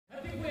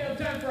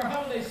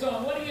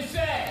song. What do you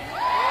say?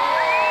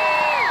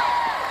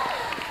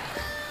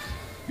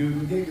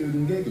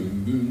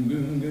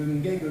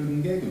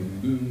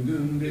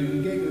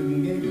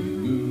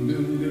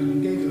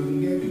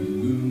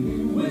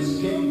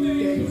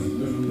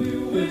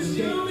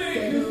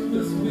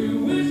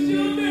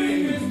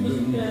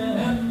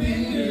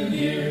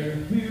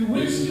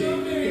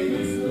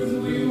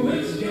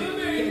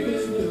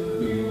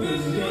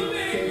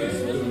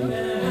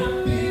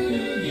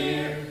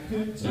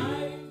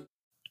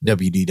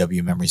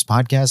 WDW Memories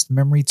Podcast,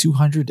 Memory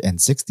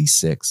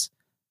 266.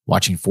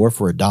 Watching 4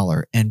 for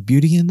 $1 and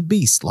Beauty and the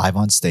Beast live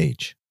on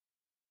stage.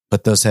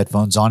 Put those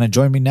headphones on and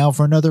join me now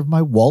for another of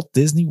my Walt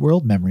Disney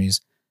World memories,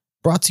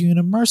 brought to you in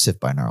immersive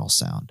binaural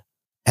sound,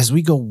 as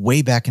we go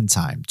way back in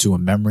time to a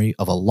memory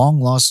of a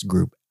long-lost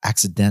group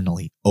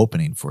accidentally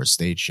opening for a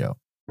stage show.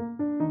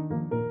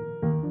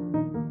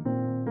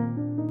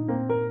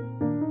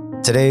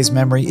 Today's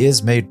memory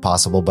is made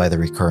possible by the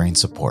recurring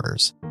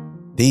supporters.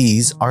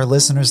 These are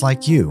listeners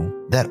like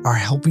you that are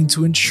helping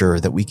to ensure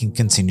that we can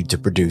continue to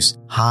produce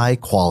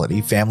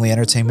high-quality family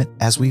entertainment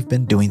as we've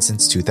been doing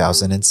since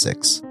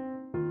 2006.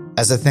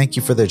 As a thank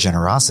you for their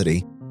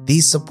generosity,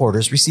 these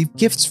supporters receive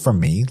gifts from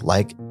me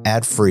like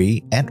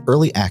ad-free and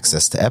early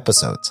access to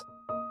episodes.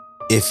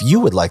 If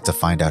you would like to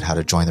find out how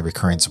to join the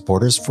recurring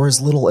supporters for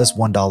as little as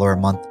 $1 a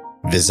month,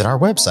 visit our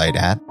website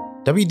at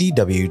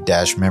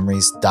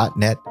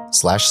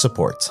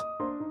wdw-memories.net/support.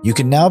 You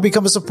can now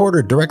become a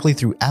supporter directly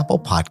through Apple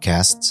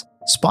Podcasts,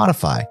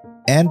 Spotify,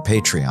 and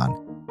Patreon,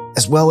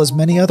 as well as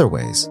many other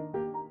ways.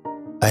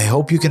 I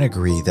hope you can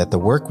agree that the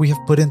work we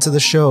have put into the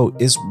show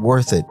is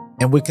worth it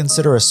and would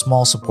consider a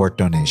small support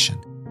donation.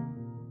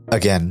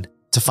 Again,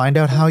 to find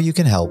out how you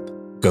can help,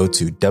 go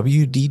to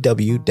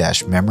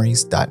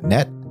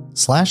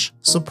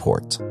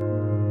wdw-memories.net/support.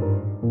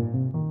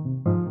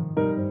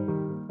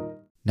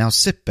 Now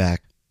sit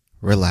back,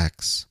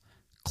 relax,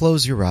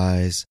 close your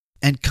eyes,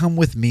 and come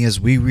with me as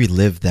we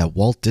relive that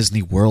Walt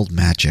Disney World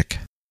magic.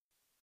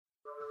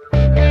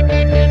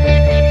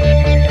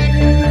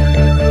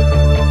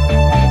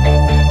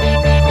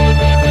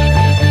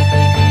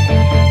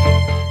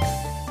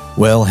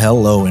 Well,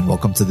 hello and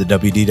welcome to the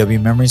WDW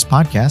Memories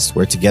Podcast,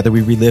 where together we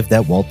relive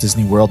that Walt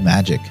Disney World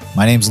magic.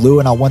 My name's Lou,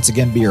 and I'll once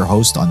again be your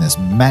host on this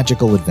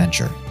magical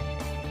adventure.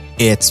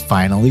 It's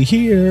finally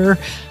here.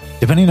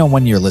 Depending on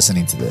when you're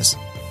listening to this,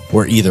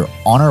 we're either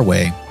on our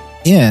way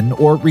in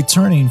or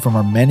returning from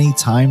our many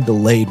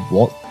time-delayed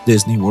Walt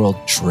Disney World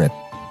trip.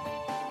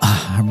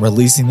 I'm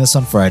releasing this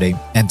on Friday,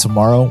 and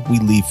tomorrow we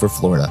leave for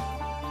Florida.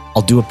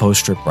 I'll do a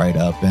post-trip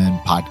write-up and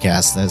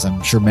podcast, as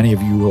I'm sure many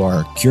of you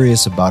are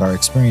curious about our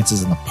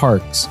experiences in the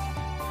parks.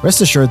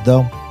 Rest assured,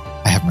 though,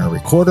 I have my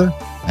recorder,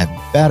 I have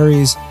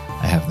batteries,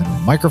 I have the new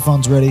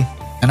microphones ready,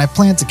 and I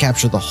plan to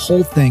capture the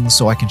whole thing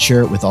so I can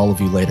share it with all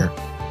of you later.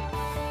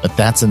 But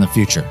that's in the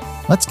future.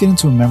 Let's get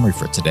into a memory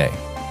for today.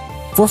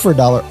 4 for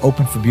 $1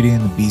 opened for Beauty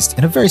and the Beast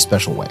in a very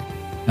special way.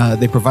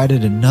 They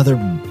provided another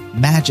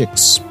magic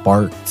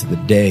spark to the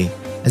day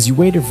as you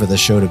waited for the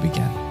show to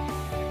begin.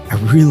 I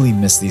really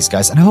miss these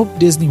guys, and I hope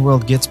Disney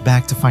World gets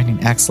back to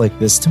finding acts like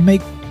this to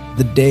make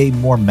the day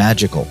more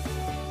magical,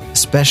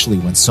 especially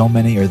when so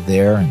many are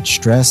there and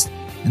stressed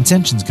and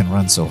tensions can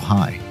run so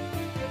high.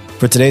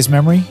 For today's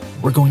memory,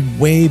 we're going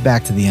way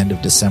back to the end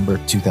of December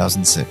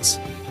 2006.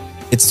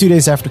 It's 2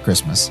 days after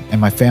Christmas, and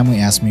my family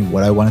asked me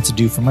what I wanted to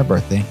do for my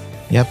birthday.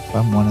 Yep,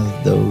 I'm one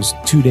of those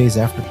 2 days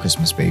after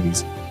Christmas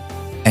babies.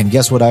 And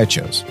guess what I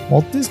chose?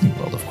 Walt Disney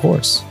World, of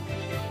course.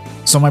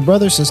 So my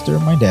brother, sister,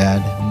 my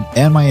dad,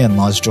 and my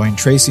in-laws joined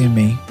Tracy and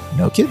me,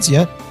 no kids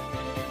yet,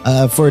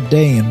 for a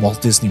day in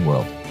Walt Disney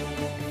World.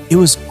 It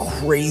was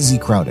crazy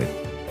crowded,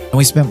 and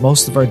we spent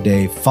most of our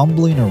day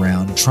fumbling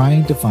around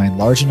trying to find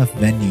large enough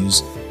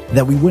venues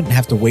that we wouldn't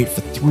have to wait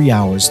for 3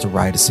 hours to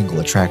ride a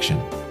single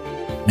attraction.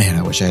 Man,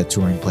 I wish I had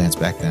touring plans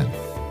back then.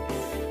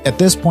 At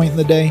this point in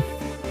the day,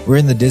 we're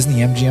in the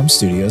Disney MGM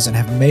studios and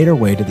have made our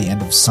way to the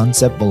end of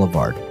Sunset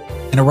Boulevard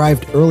and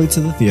arrived early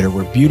to the theater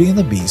where Beauty and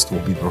the Beast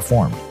will be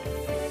performed.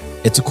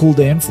 It's a cool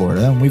day in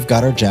Florida, and we've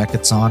got our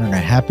jackets on and are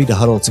happy to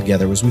huddle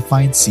together as we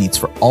find seats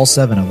for all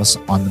 7 of us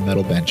on the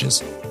metal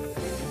benches.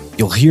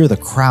 You'll hear the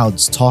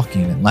crowds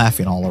talking and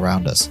laughing all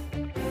around us.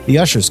 The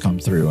ushers come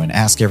through and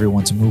ask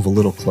everyone to move a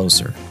little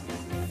closer.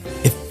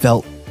 It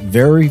felt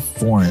very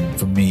foreign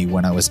for me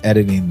when I was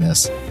editing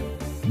this.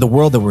 The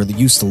world that we're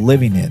used to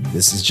living in,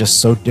 this is just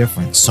so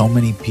different, so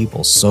many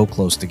people so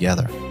close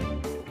together.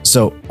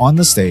 So on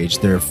the stage,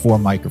 there are 4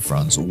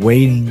 microphones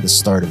waiting the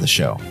start of the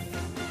show.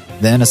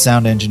 Then a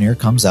sound engineer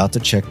comes out to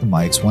check the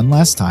mics one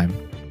last time.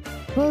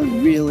 But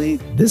really,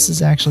 this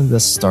is actually the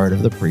start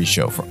of the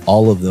pre-show for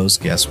all of those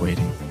guests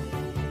waiting.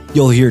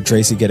 You'll hear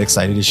Tracy get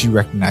excited as she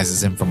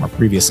recognizes him from our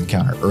previous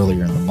encounter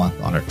earlier in the month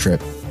on our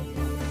trip.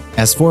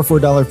 As 4 for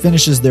 $1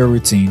 finishes their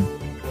routine,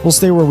 we'll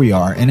stay where we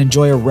are and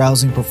enjoy a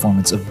rousing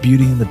performance of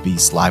Beauty and the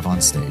Beast live on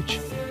stage.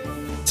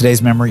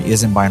 Today's memory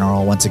is in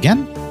binaural once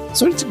again,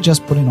 so I'd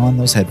suggest putting on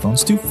those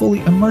headphones to fully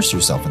immerse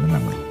yourself in the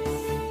memory.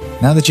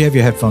 Now that you have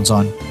your headphones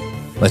on,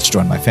 let's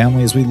join my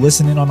family as we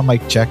listen in on a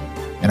mic check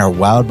and are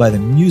wowed by the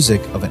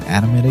music of an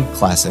animated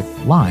classic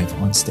live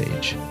on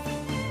stage.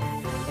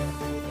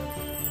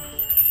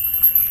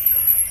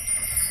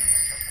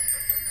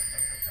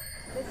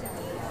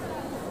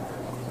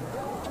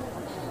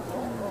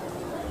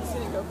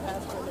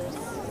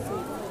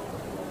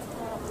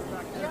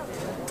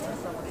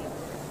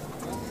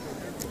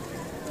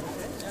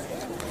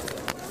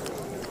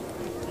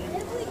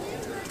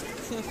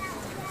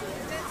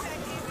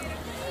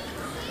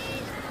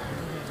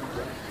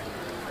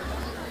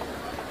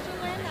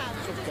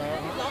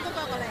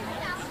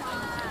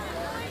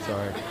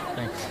 Sorry.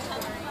 Thanks.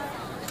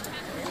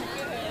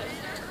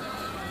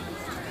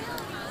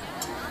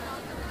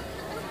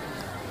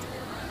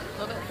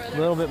 A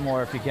little bit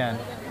more if you can.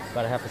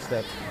 About a half a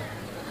step.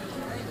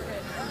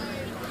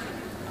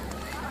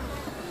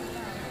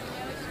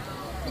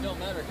 It don't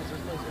matter because we're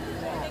supposed to be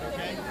walking,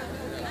 okay?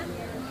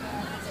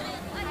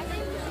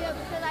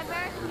 Because I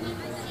barely need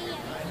to see it.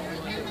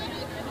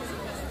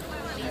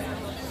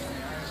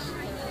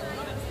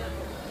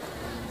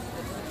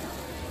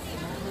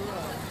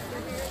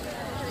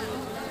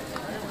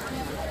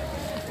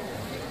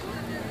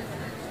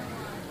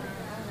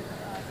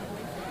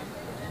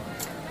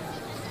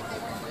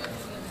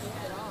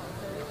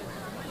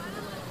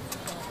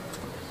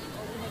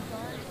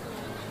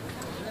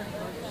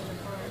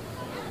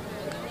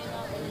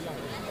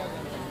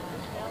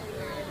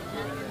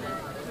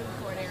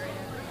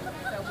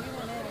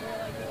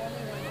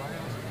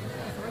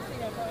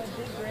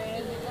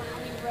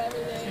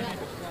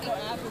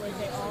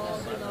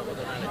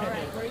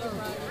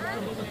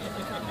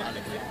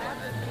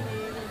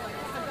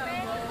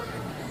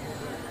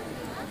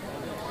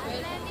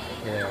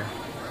 Yeah.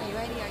 Are you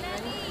ready?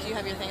 Do you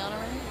have your thing on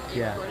already?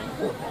 Yeah.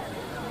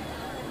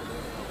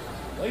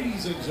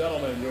 Ladies and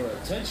gentlemen, your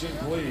attention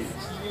please.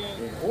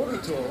 In order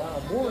to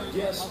allow more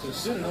guests to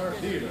sit in our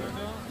theater,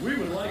 we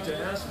would like to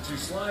ask that you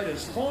slide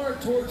as far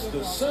towards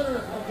the center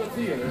of the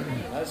theater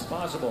as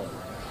possible.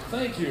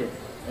 Thank you,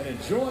 and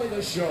enjoy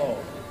the show.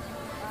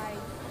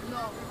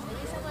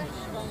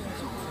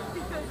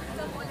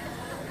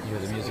 You hear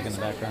the music in the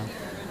background?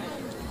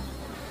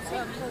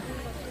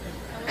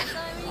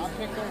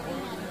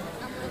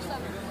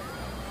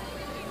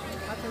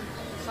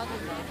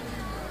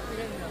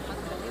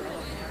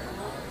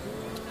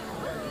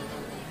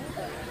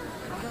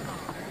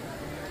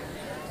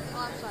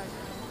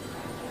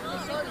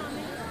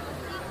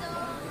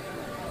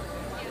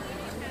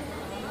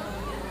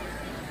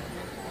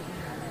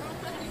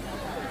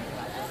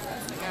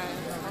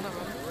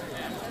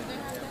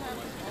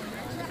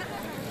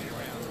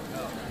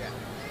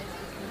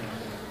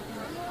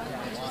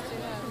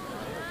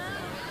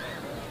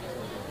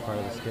 Part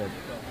of the skit.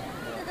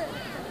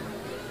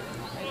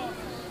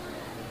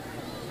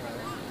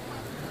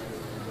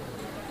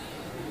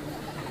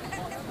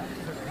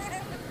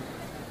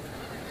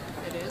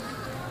 It is?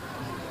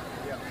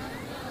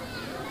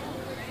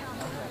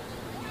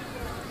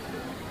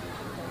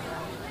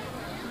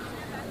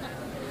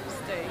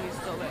 Stay, he's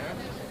still there.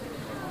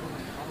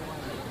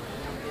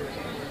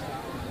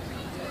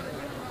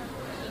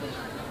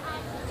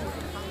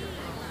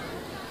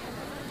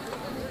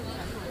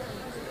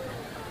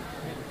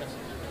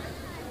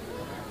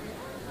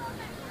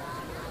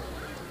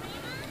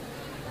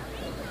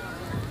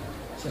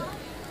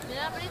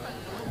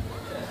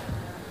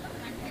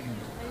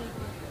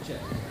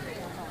 Check.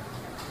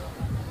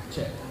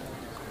 Check.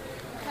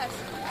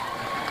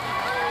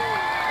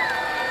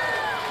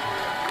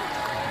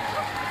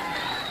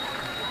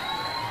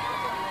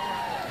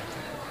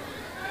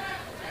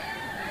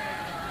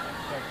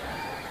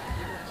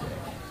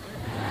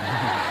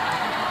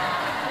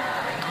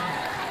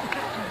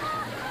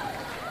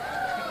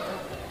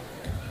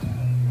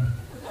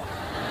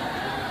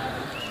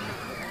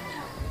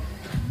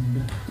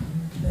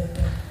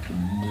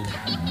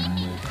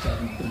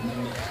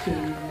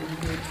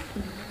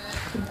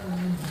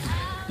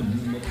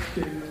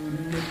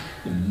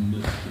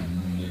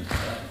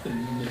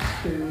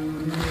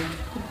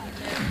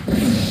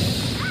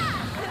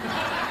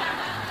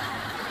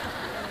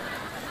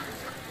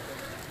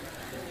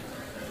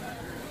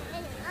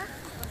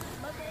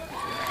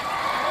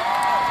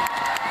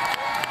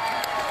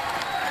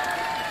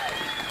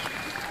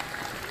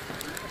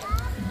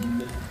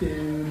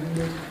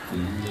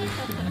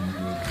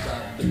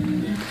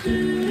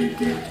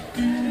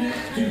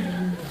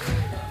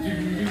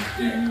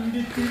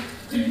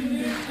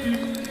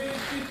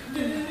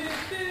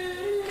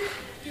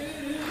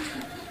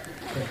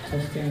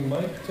 Testing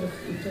mic,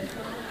 testing.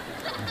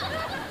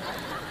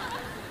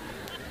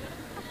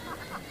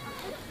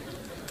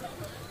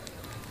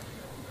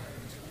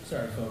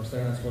 Sorry, folks,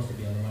 they're not supposed to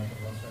be on the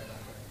microphone right now.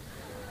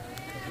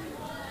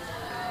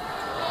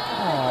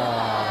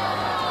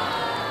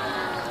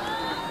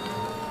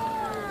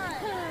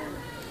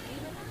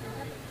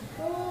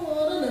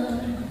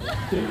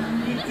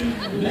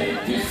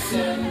 Late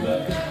December,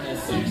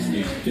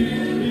 62,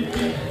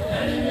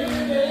 and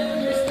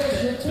remember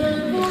special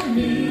time for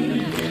me.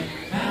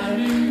 I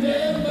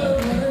remember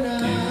what a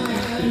night.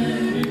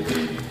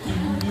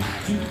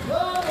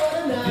 Oh, what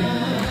a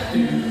night.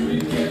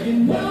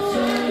 Getting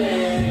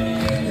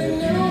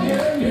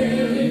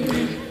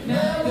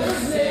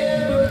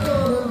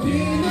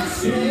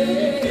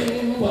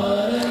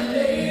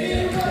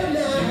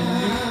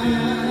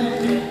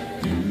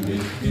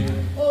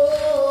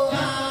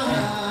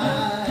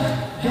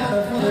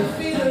funny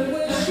feeling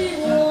when she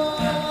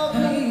walked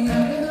me in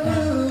the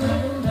room,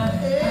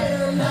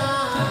 and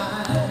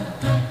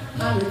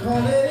I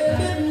recall it a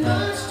bit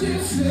much too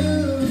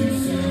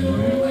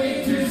soon, way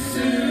too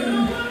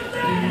soon.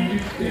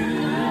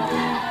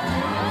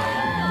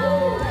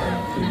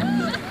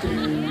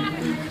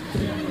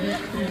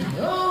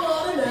 Oh,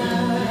 what a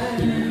night,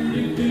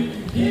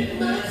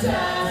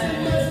 hypnotized and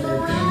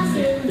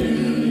mesmerizing me.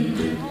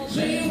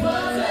 She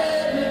was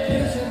every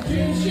kiss and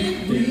dream she'd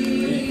be.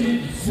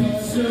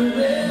 Sweet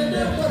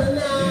surrender, what a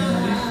night.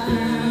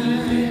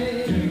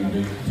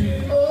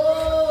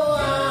 Oh,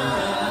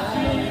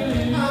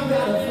 I've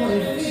got a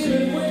funny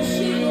feeling when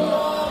she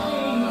walked me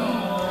in the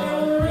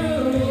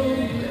room,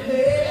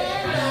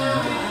 and I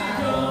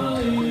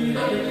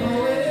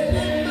recall it a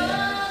bit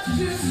much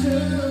too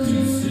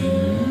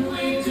soon,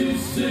 way too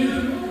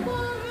soon.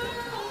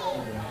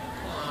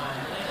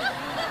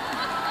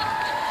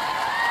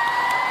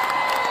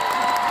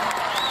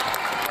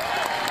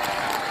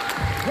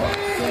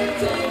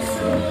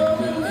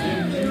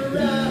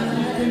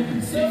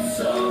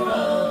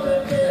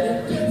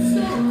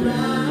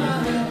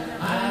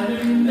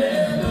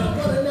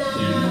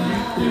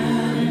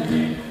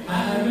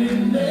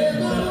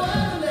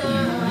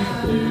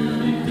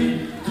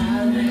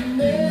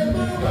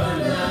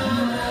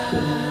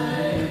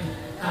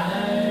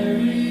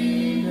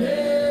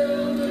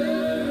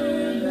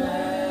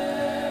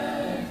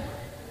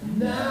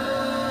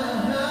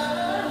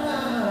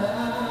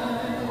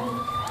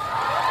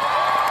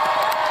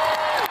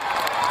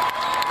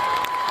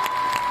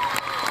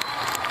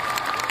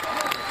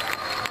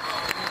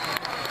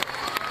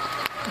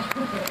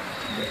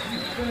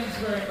 Thanks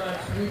very much.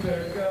 We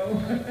better go.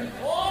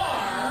 Or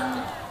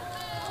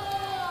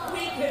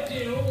we could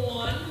do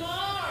one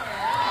more.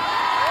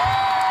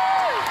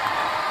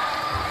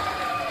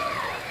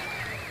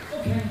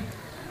 Okay.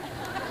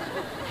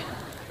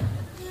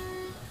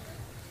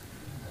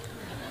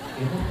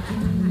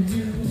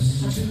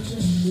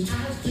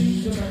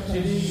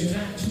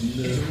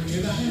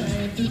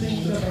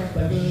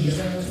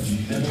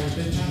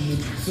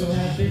 So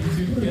happy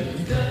to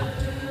get done.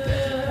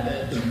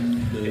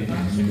 If I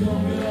should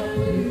walk it all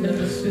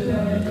never sit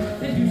down,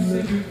 and you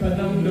say goodbye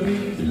down to me,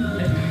 and keep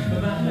my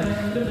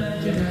mind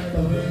imagine how I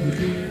would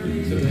be.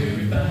 So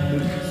everybody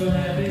so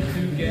happy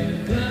to get it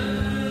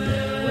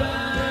done.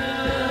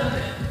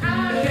 I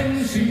can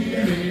see me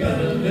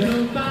loving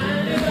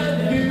nobody but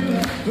you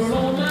for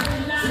all my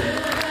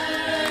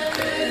life.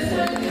 Is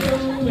when you go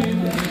with me,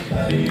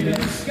 baby, the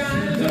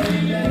skies are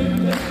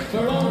blue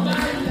for all my life.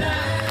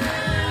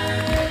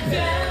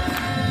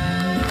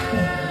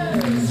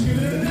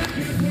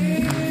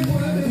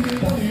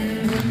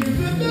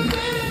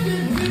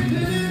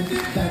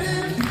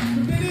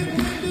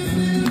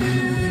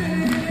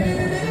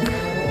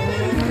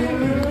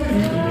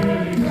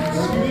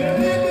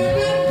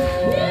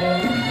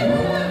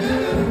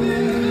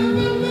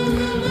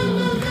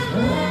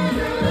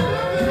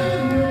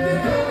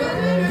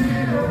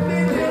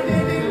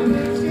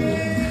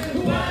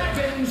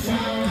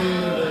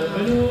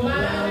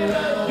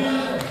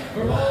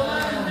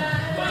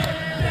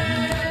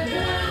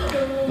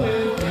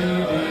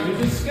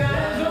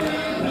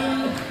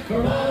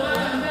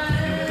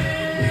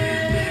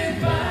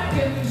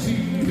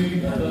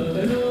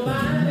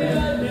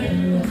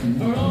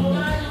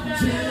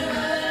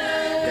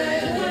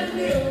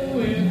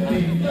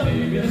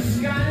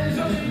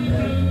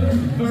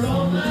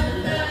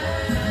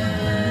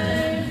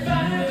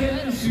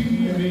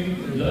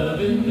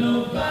 Loving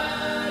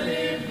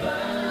nobody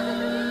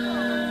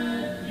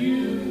but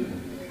you.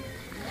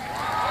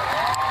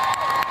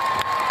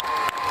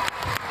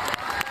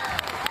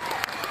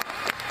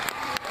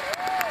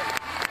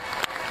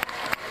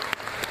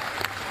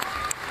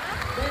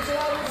 Thanks a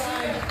lot,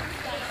 Lucia.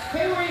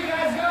 Hey, where you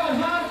guys going,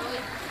 huh?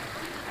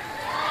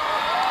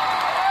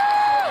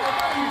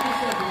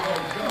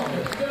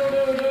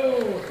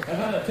 No. I've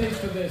had a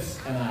taste of this,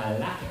 and I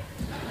like it.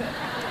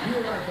 You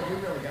were right, but we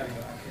really got to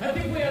go. I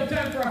think we have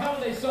time for a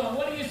holiday song.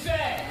 What do you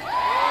say?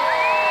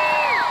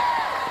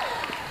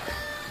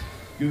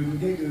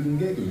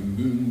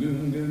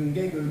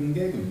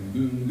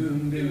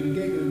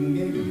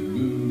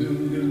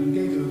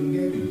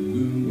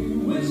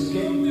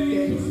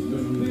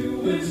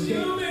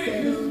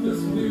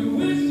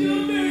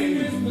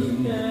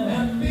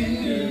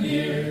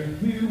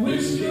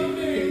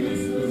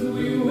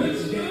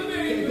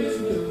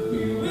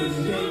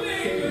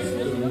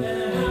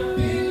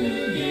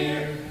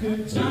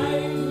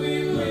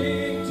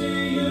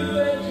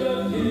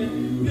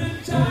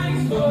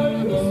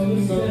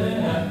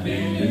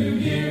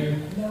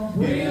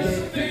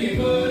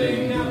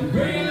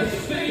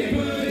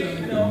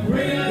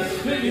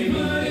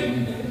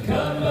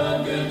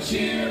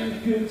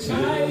 Good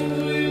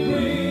tidings we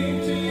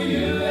bring to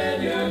you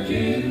and your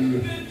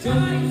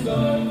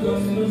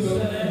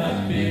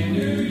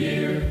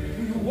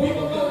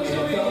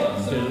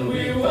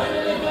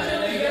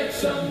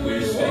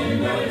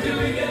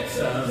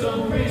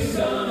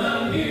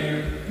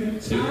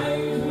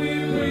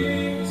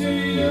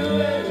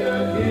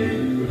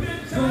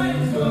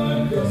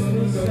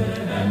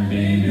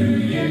Happy New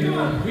Year. Come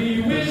on.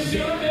 We wish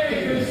you a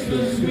Merry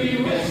Christmas.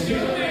 We wish you a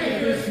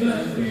Merry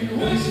Christmas. We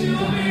wish you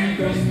a Merry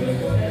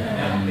Christmas.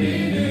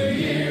 Happy New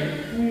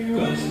Year. We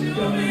wish you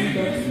a Merry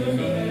Christmas.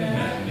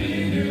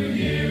 Happy New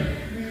Year.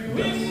 We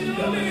wish you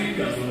a Merry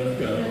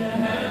Christmas.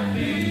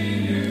 Happy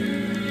New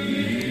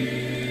Year.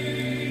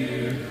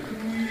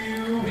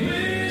 We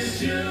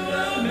wish you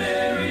a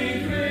Merry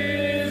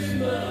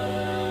Christmas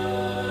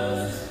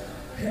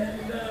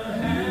and a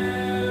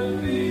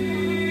Happy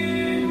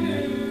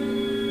New Year.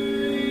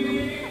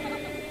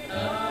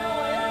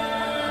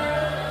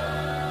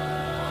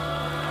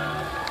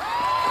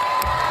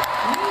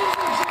 Ladies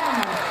and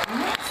gentlemen,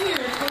 let's hear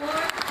it for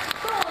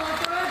Ball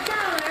for a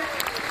Dollar.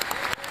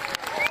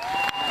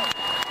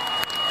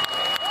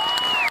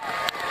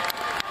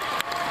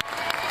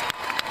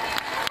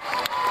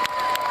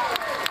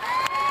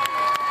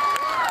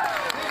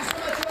 Thanks so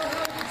much. We're all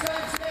having a good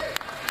time today.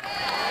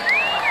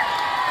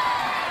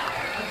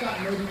 I thought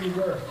maybe we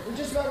were. We're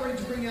just about ready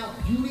to bring out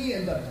Beauty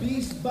and the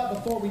Beast, but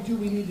before we do,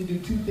 we need to do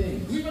two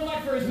things. We would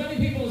like for as many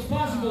people as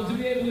possible to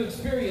be able to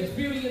experience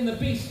Beauty and the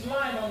Beast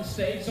live on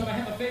stage, so I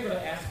have a favor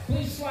to ask.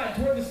 Please slide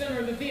toward the center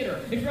of the theater.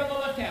 If you're on the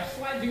left half,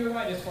 slide to your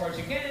right as far as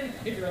you can.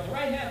 If you're on the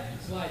right half,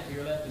 slide to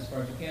your left as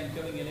far as you can,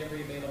 filling in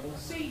every available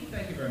seat.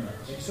 Thank you very much.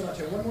 Thank you so much.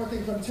 And one more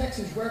thing from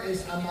Texas. Where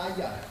is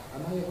Amaya?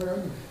 Amaya, where are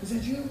you? Is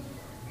that you?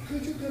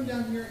 Could you come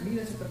down here and meet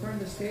us at the front of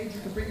the stage?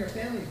 You can bring your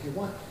family if you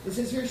want. It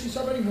says here she's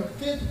celebrating her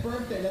 5th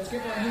birthday. Let's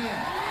give her a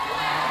hand.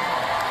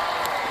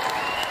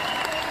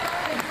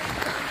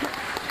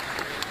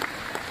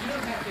 You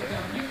don't have to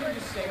come. You can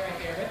just stay right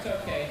there. That's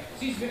okay.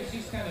 She's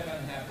kind of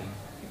unhappy.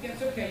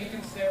 That's okay. You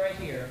can stay right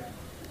here.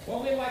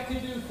 What we'd like to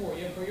do for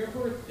you for your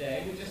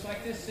birthday, we'd just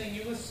like to sing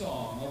you a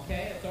song,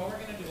 okay? That's all we're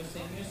going to do is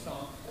sing you a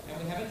song.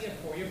 And we have a gift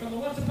for you from the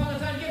Once Upon a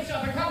Time gift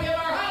shop, a copy of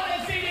our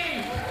holiday CD!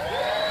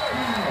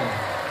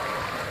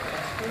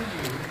 That's for you.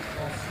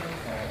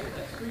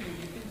 That's for you.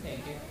 You can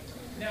take it.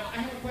 Now, I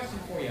have a question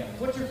for you.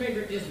 What's your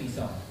favorite Disney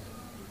song?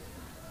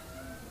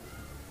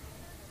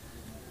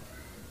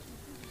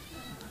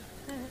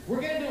 We're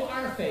going to do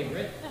our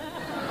favorite.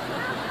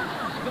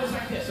 It goes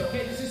like this,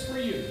 okay? This is for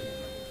you.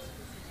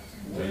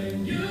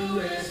 When you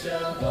wish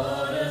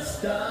upon a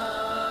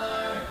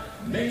star,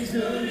 makes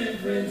no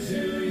difference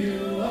who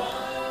you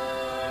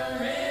are.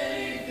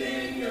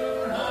 Anything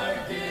your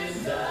heart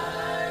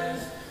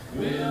desires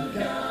will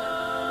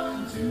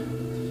come to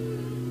you.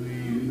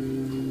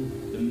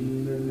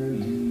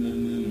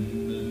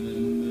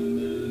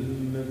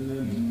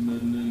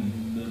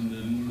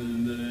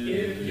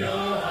 If your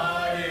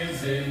heart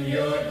is in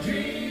your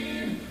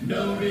dream,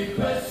 no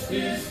request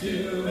is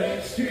too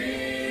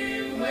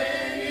extreme.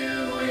 When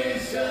you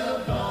wish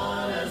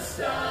upon a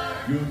star,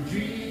 your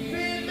dream.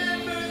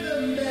 Remember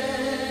the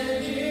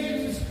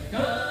magics,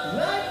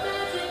 like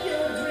magic,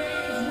 your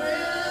dreams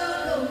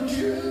will come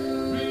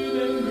true.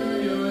 Remember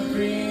your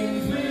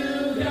dreams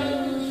will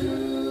come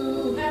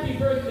true. Happy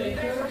birthday,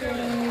 Erica.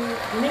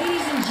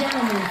 Ladies and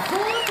gentlemen, 4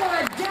 for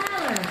a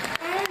dollar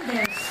and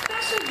their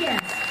special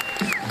guest.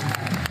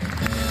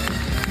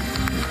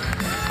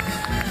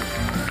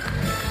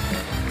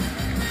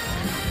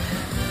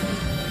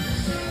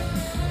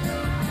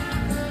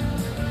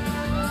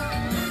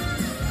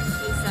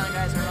 These sound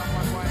guys are a lot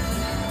more quiet.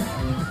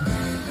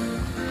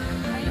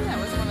 I knew that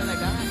was one of the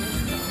guys.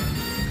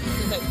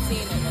 Because I've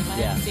seen him. If I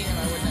Yeah. hadn't seen him, I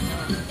wouldn't have known.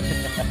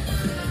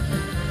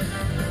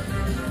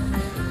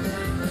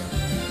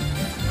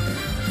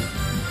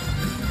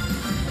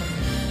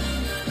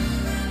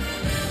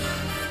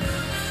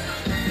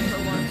 For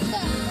once.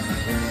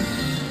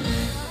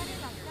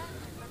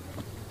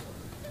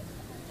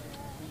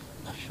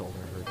 My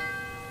shoulder hurts.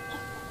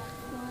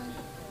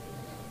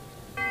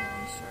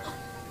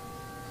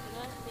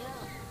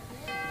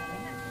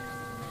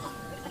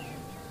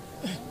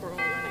 We're all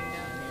running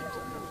down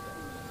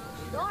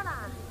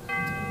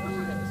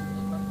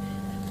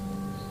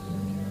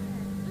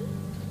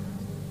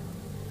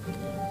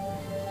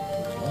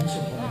Once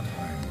upon a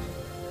time,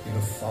 in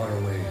a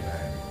faraway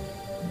land,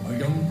 a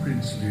young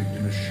prince lived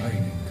in a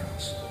shining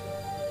castle.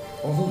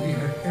 Although he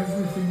had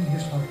everything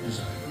his heart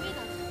desired,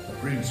 the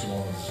prince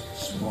was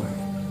spoiled,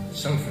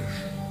 selfish,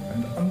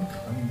 and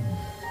unkind.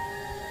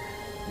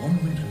 One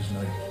winter's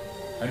night,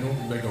 an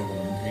old beggar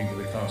woman came to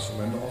the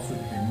castle and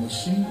offered him a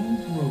single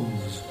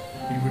rose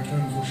in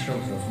return for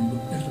shelter from the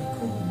bitter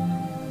cold.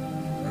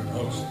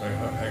 Repulsed by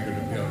her haggard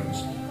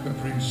appearance, the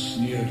prince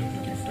sneered at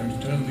the gift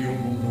and turned the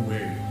old woman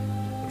away.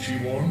 But she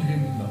warned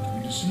him not to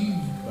be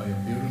deceived by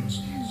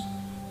appearances,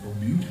 for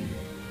beauty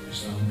is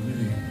found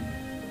within.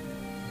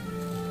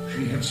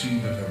 She had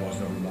seen that there was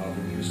no love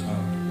in his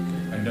heart,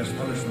 and as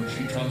punishment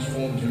she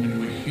transformed him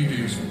into a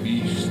hideous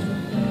beast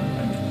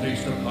and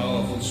placed a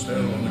powerful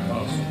spell on the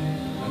castle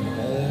and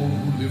all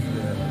who lived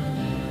there.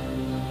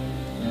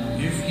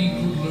 If he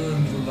could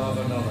learn to love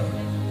another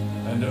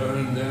and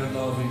earn their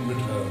love in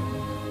return,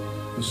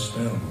 the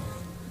spell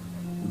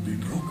would be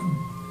broken.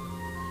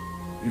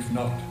 If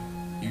not,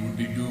 he would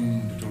be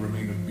doomed to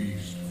remain a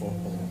beast for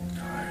all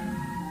time.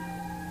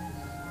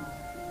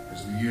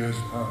 As the years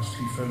passed,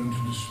 he fell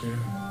into despair.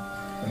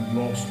 and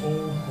lost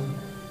all hope.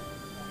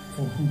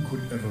 For who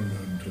could ever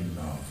learn to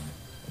love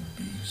a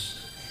beast?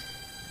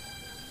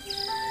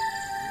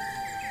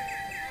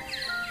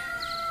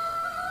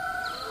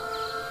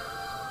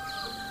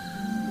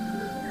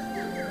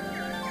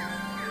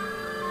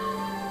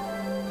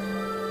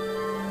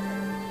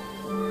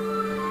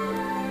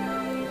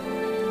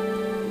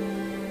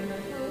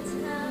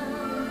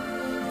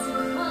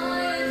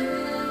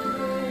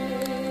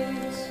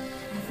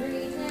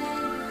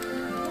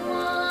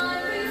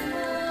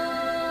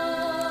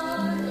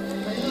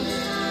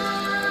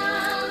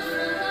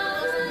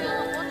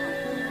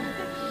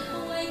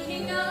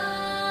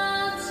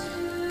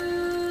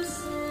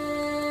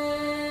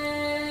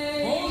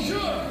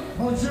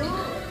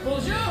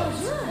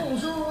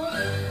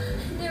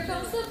 There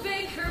comes the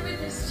baker with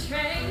his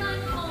tray,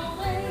 like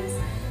always.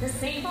 The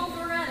same old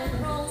bread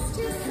and rolls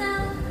to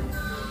sell.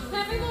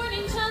 Every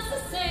morning just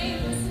the same,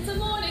 since the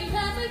morning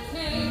that we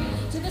came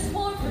to this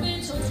poor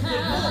provincial town.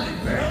 Good morning,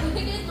 Belle.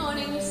 Good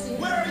morning, Mr.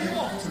 Where are you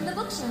off to? The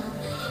bookshop.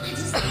 I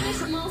just finished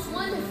the most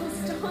wonderful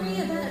story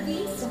about a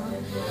beanstalk.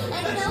 And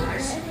That's Velvet.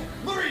 nice.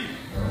 Marie,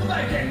 the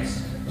baguettes.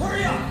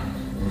 Hurry up.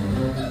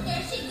 Look,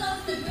 there she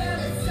goes, the girl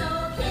is so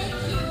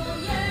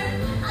peculiar.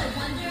 I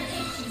wonder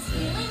if she's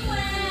feeling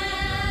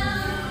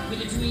well.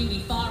 With a dreamy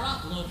far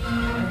off look.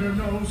 And her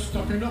nose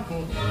stuck in a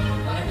book.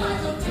 What a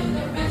puzzle to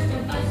the rest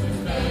of us as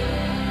well.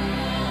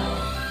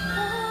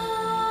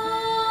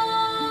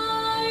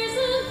 Eyes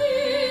of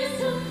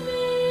beast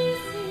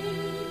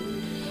amazing.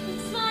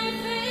 It's my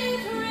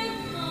favorite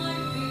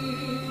part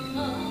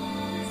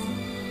because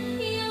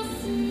you'll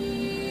see.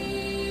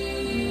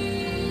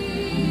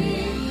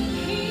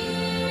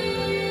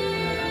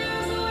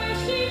 Here's where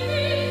she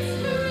meets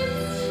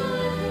Prince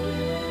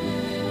Charming.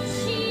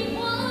 She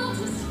won't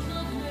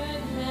discover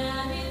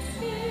that it's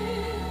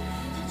him.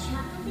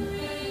 Chapter 3.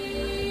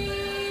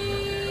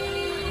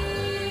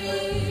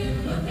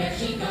 Look, there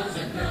she goes, a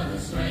girl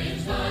who's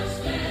strange but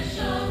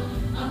special.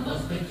 A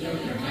most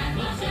peculiar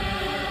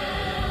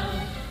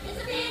mademoiselle. It's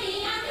a pity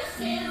and a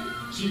sin.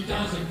 She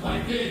doesn't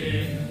quite fit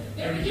in.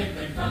 Very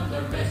different from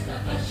the rest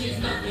of us. She's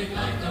nothing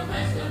like the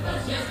rest of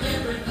us. Yes,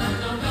 different from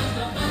the rest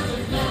of us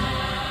as well.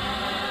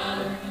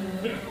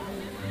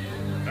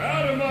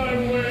 Out of my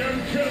way,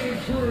 I'm coming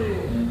through.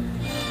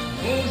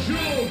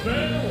 Bonjour,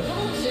 Belle.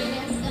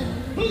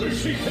 Who does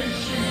she think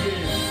she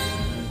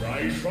is?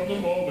 Right from the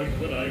moment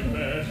when I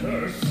met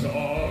her,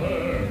 saw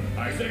her,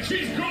 I said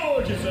she's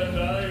gorgeous, and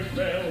I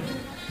felt.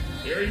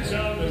 Here in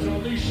town there's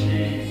only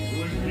she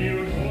who is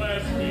beautiful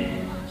as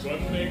me. So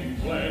I'm making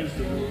plans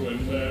to woo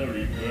and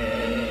marry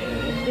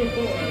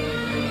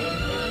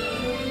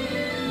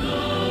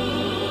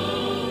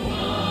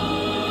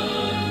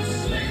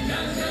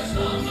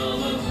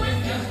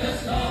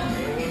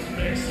No one's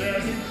mixed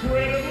as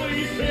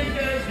incredibly thick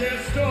as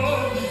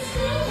Gaston.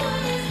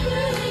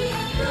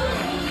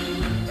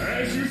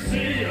 As you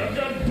see, I've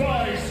got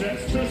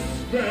biceps to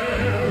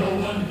spare. No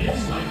one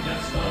hits like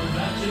Gaston,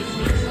 matches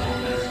with like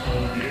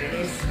Gaston. In a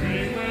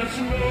spitting match,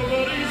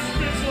 nobody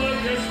spits like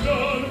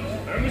Gaston.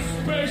 I'm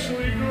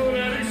especially good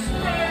at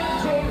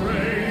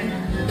expectorate.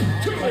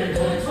 Two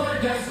points for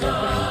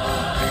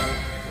Gaston.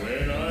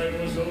 When I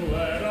was a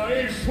lad, I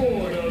ate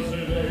 4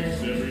 dozen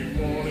eggs every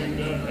morning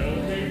to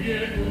help me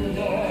get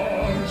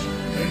large.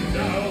 And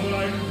now that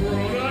I'm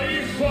grown, I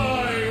eat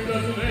 5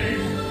 dozen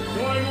eggs,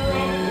 so I'm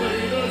roughly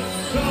the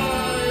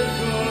size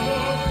of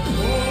a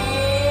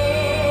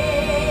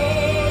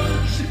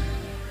punch.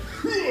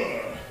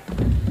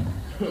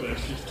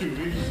 That's just too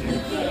easy.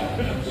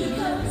 He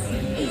goes,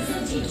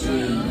 isn't he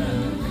true?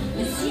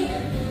 Monsieur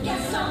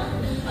Gaston,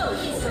 oh,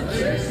 he's so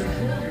cute.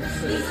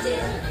 Be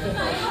still,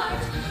 my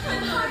heart,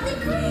 I'm hardly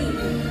green.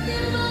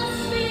 There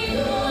must be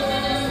more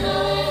than a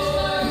size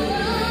for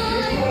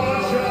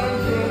Watch, I'm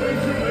going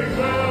to make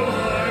Belle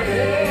my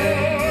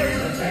boy.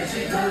 There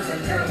she goes, a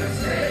girl that's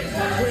strange.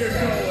 We're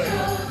going.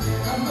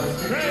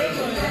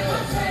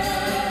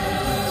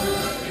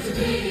 It's a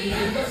beauty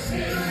and a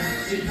sin.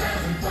 She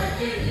doesn't quite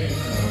fit in.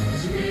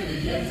 She really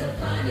is a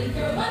funny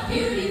girl. A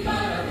beauty but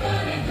a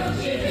funny girl.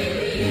 She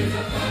really is a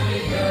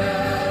funny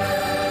girl.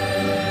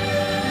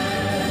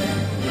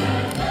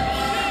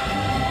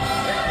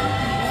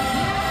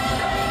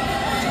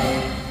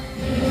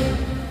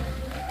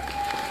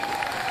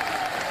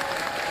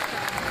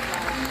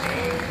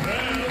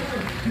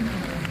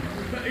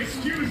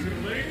 Excuse me,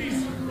 ladies.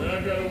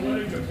 I've got a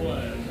wedding to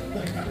plan.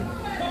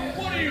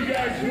 What do you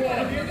guys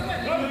want?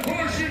 Of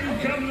course you can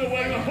come to the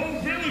wedding. The whole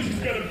village is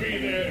going to be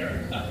there.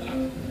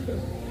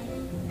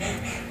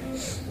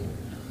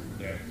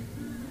 There.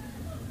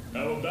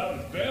 How about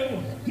it,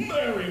 Belle?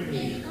 Marry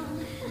me.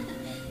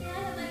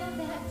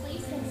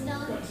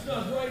 That's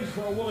not right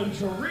for a woman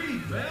to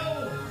read,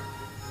 Belle.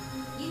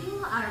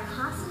 You are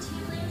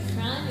positively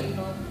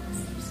unable.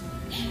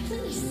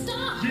 Please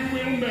stop. You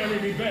will marry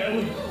me,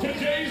 Belle.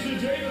 Today's the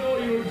day that all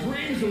your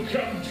dreams will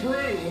come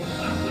true.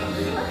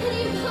 What can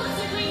you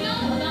possibly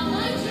know about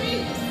my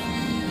dreams?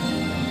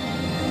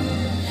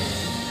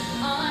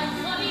 I'm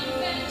coming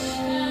back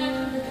from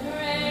the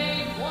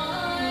great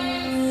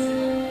white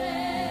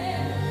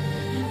square.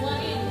 What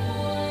it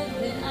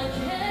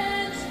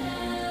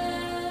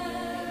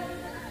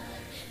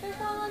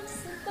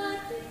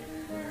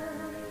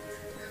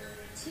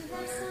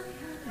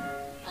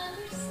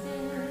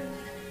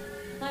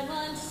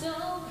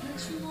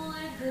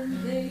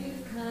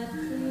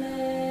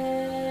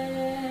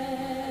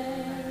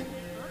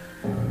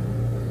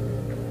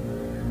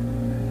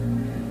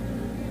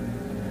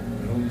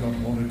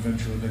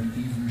adventure that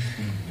even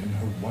she, in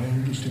her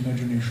wildest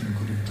imagination,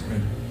 could have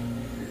dreamed.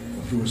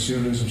 But through a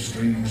series of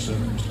strange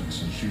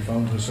circumstances, she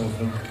found herself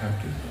held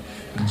captive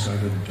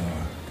inside a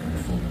dark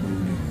and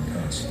foreboding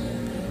castle,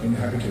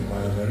 inhabited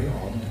by a very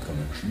odd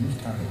collection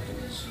of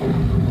characters.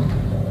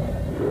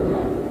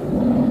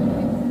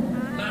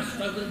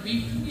 Master will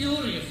be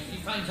furious if he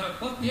finds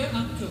out what we're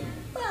up to.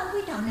 Well,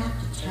 we don't have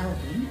to tell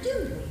him,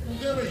 do we?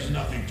 There is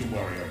nothing to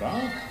worry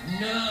about.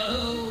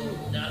 No,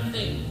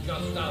 nothing.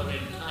 Just our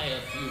entire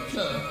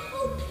future.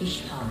 Oh,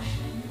 pish posh.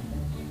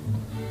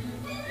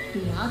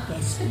 Be our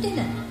guest for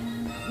dinner.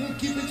 We'll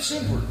keep it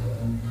simple.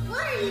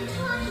 What are you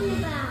talking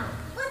about?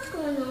 What's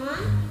going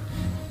on?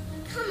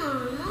 Come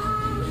on,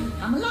 Mom.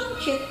 Come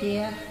along, Chip,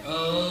 dear.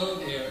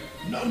 Oh, dear.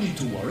 No need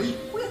to worry.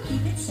 We'll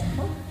keep it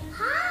simple.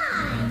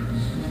 Hi.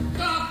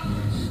 Stop!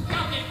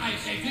 Stop it, I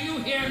say. Do you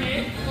hear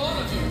me? All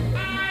of you.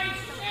 I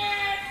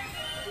said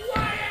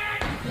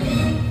quiet!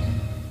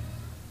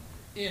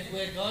 If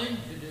we're going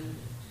to do it,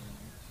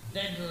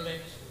 then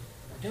let's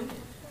do it.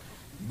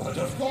 But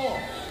of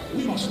course,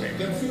 we must make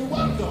them feel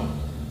welcome.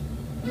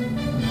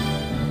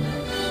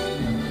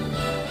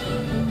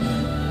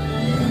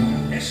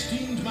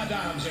 Esteemed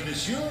Madames and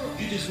Messieurs,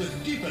 it is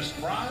with deepest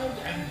pride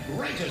and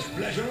greatest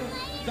pleasure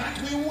that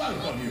we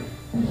welcome you.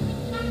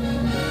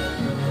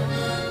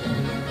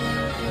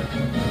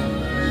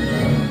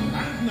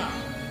 And now,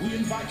 we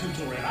invite you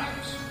to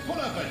relax, pull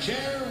up a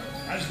chair,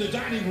 as the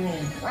dining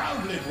room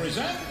proudly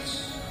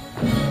presents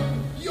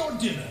your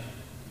dinner.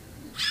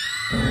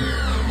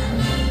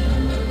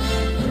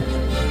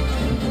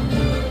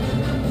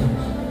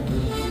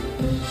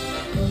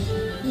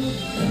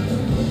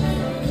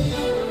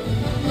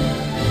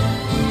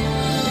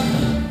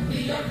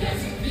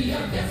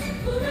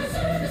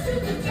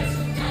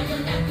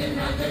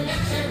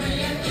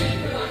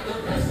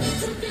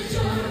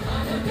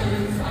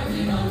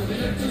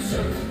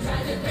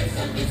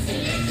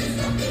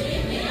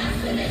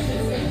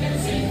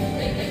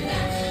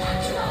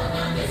 After all,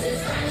 now this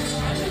is fresh,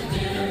 and the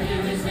dinner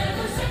here is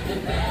never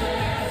second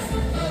best.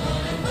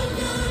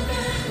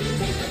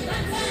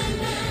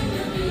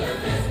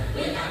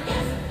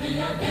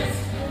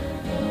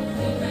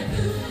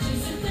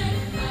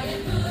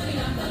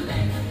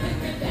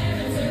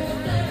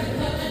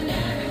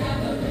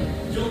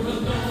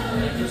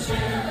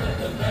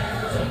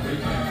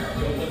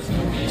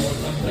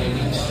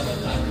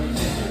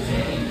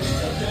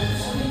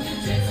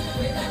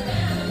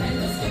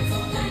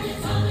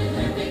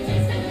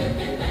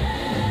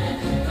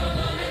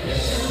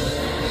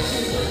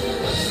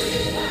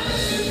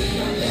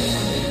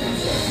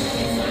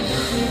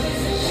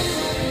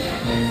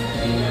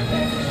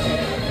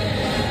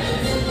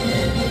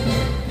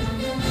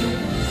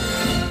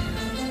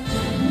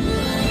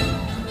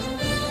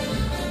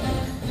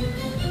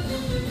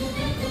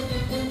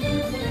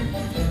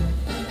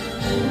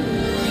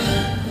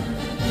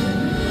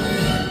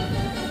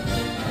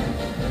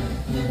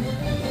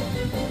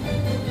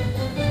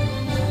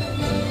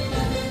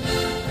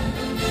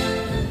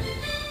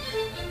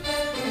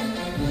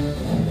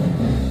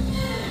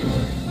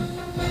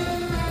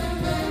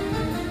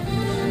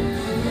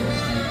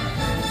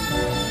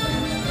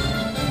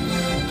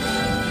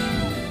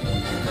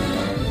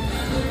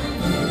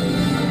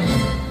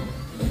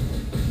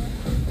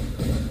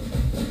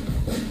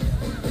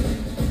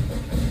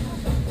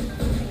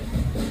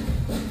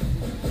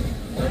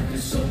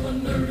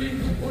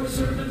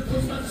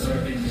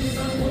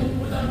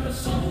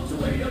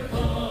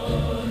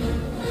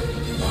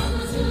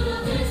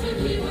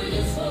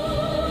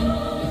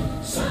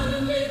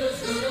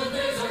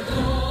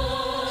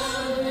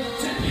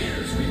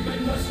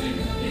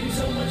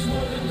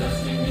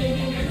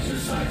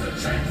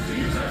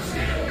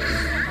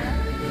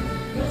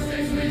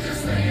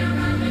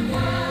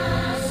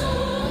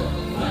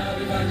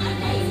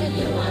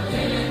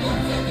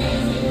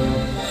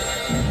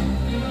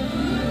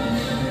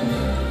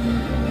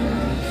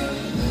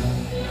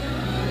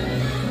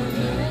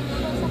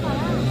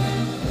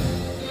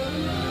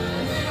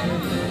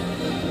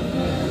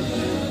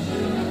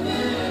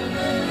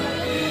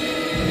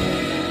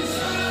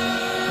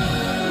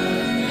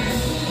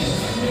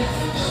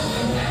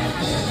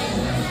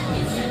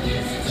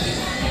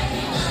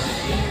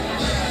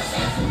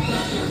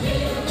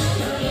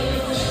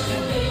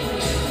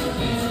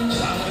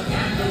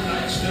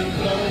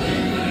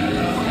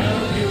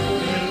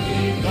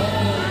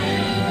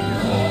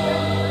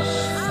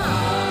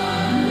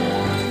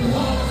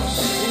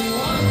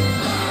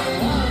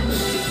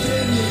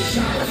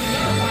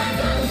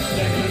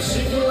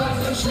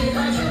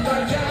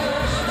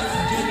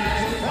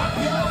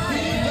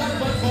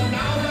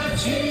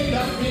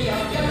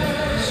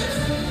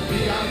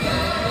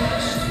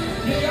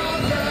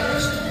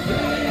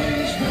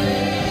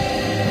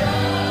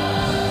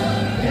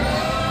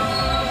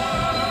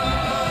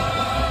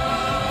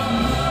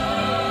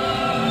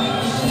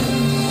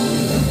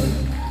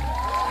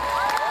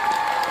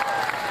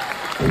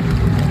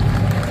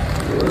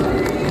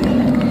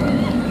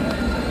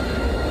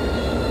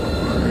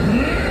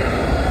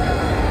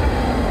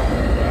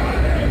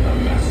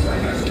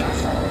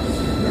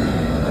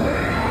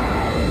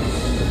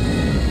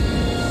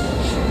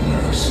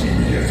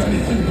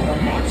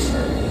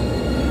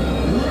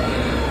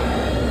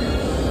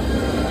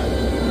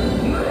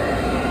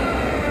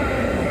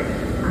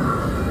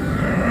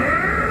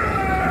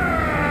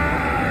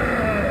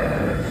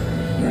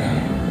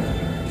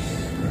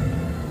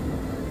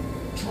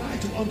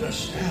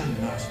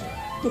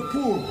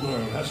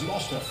 has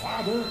lost her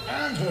father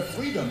and her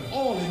freedom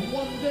all in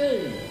one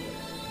day.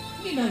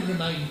 Need I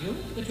remind you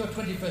that your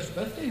 21st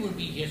birthday will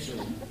be here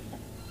soon?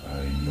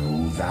 I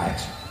know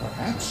that.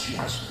 Perhaps she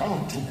has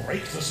come to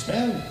break the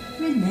spell.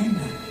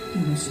 Remember,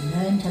 you must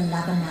learn to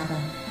love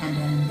another and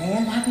earn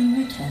their love in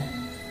return.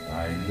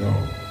 I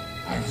know.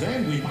 And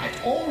then we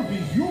might all be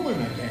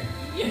human again.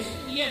 Yes,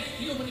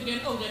 human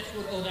again. Oh, that's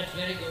good. Oh, that's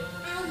very good.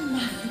 I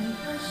love you.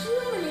 A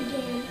human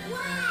again.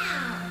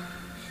 Wow.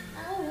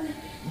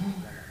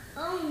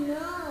 Oh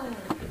no.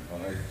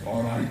 I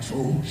thought I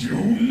told you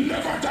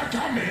never to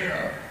come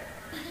here.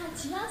 But I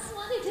just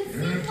wanted to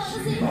see It's what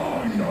was in...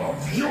 none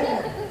of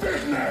your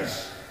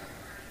business.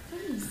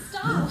 Please You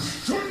stop.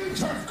 shouldn't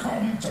have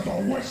come to the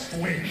West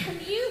Wing.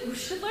 And you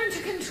should learn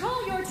to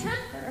control your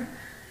temper.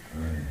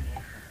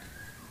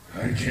 I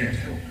can't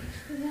help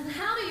it. Well,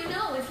 how do you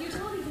know if you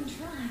don't even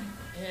try?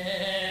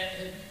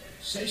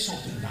 Say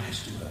something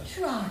nice to her.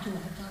 Try to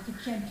act like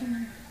a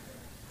gentleman.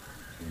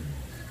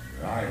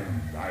 I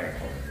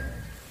apologize.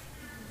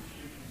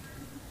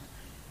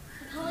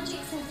 Apology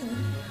accepted.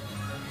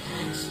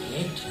 That's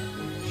it.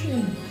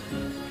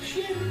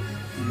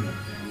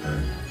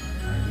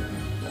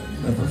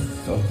 I've never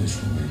felt this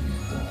way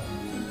before.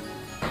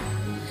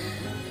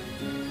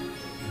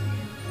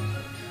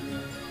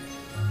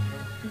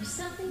 There's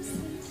something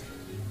sweet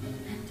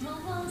and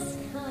almost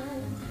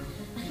kind.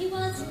 He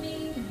was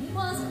mean, he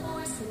was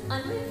coarse and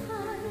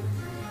unrefined.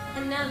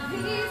 And now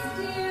he's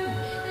dear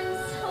and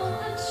so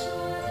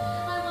unsure.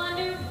 I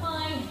wonder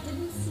why I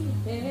didn't see it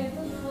there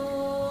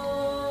before.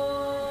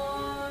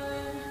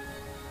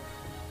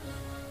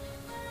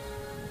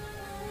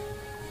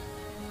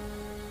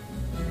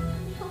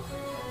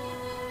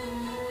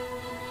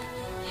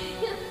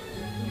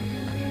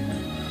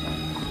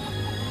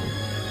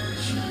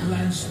 She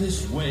glanced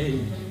this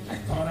way, I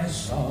thought I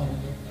saw.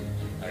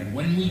 And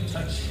when we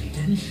touched, she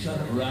didn't shut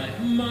right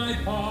my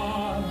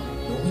paw.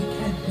 Though we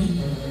can't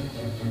be,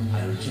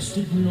 I'll just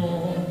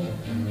ignore.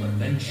 But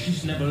then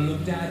she's never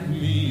looked at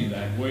me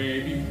that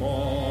way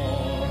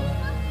before.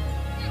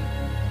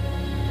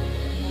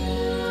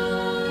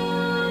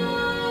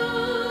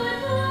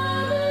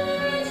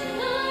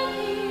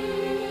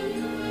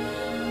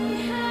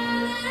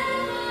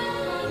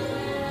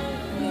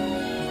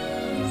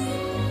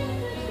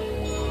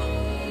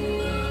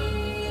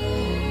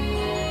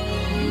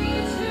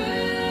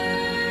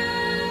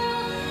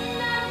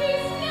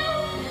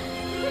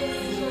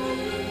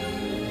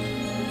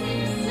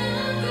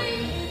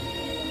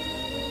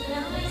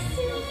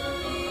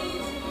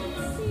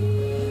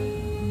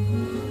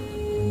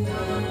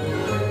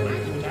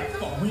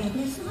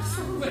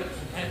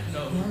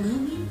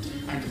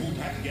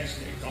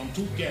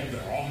 Together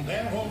on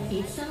their own.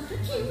 It's so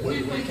cute.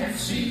 We can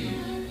see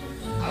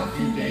a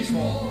few days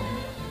more.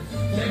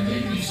 There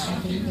may be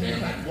something there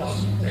that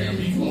wasn't there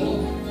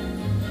before.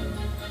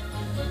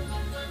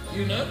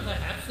 You know,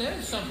 perhaps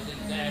there's something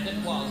there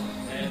that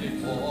wasn't there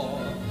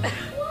before.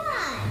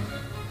 What?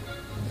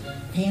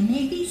 There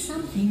may be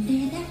something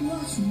there that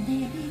wasn't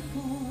there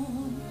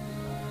before.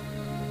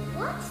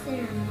 What's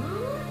there,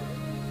 Mama?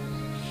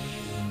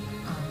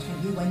 I'll tell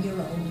you when you're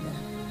older.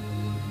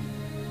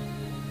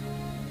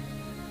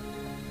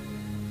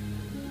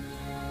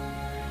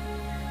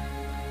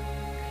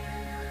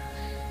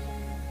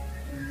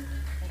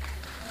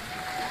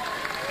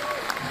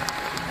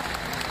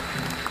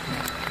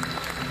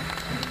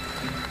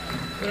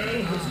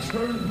 Hell has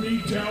turned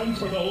me down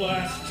for the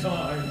last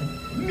time.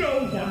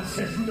 No one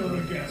says no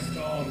to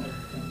Gaston.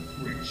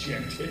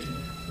 Rejected.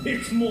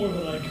 It's more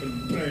than I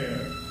can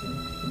bear.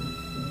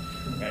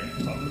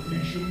 And publicly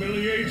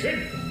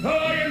humiliated,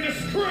 I am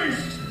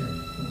disgraced.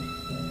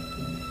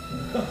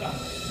 But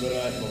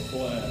I have a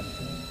plan.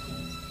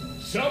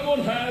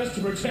 Someone has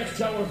to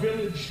protect our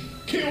village.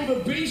 Kill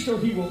the beast or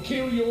he will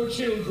kill your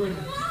children.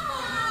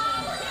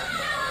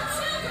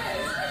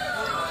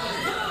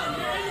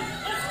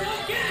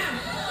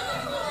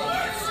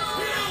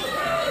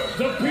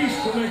 The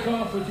beast will make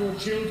off with your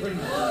children.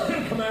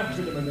 He'll come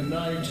after them in the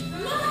night.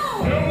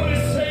 No one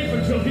is safe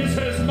until his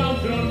head is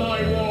mounted on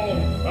my wall.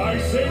 I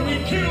say we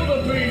kill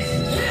the beast.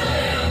 Kill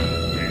him!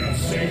 We're not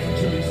safe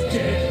until he's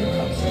dead. He'll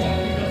come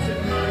stalking us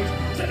at night.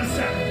 Set a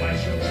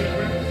sacrifice your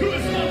children to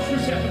his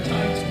monstrous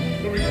appetite.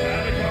 The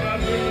havoc on our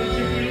village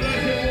if we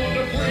let him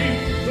wander free.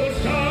 So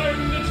it's time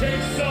to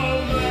take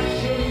some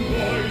action,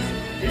 boys.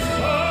 It's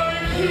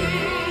time to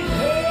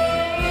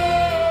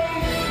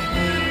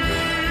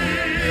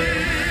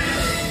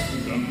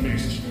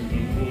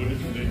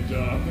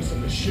darkness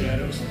and the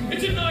shadows.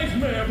 It's a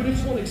nightmare, but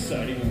it's one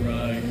exciting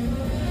ride.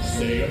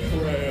 Say a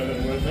prayer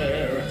that we're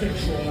there at the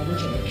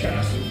drawbridge of the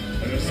castle,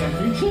 and there's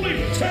something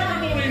truly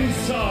terrible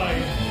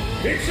inside.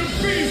 It's a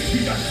beast,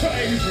 he's got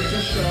fangs,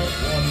 razor sharp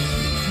ones.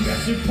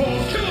 Massive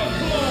paws, killer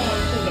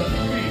claws for the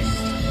beast.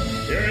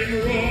 Hearing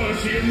roars,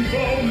 seeing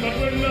bone, but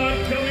we're not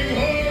coming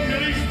home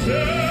till he's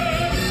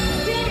dead.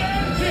 Good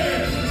and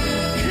dead.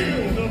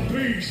 Kill the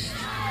beast.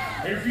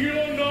 If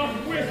you're not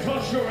with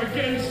us, you're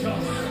against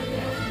us.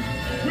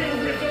 We'll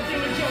rid the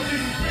village of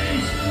this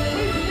beast!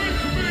 Who's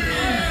with me?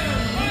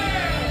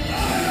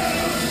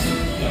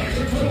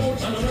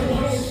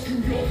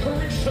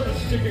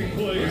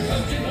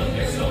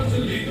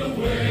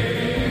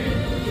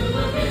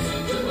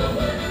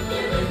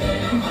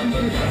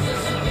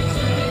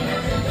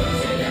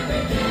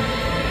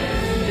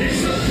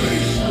 He's a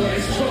beast when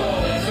he's tall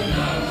as a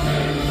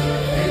mountain.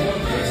 He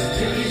won't rest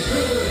till he's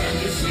heard and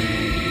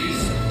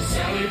disease.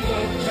 Sally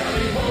Boat,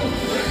 tally ho,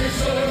 let me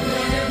sword,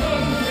 bring him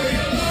home.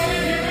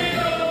 Here we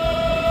go.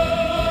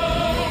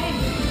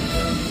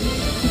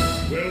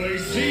 We'll lay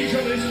siege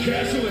on this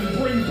castle and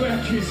bring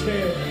back his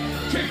head.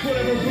 Take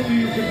whatever booty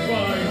you can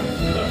find.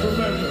 But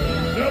remember,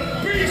 the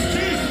beast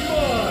is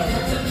mine.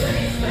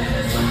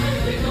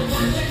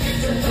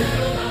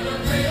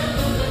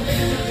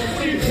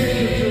 What do you think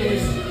you're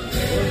doing?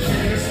 You're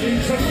trying to sneak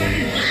from me?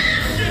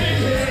 Get in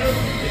here!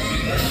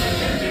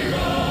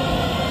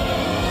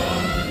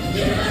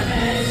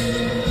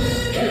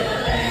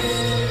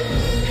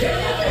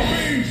 Kill the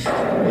beast!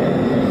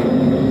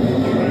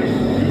 Alright,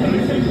 you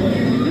gotta take way.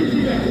 You do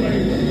that way.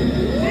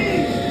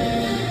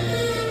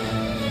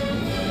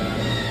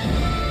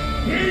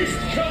 Beast,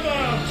 come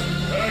out!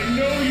 I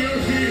know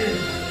you're here!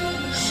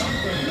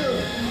 Sucker!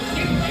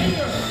 Get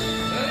here!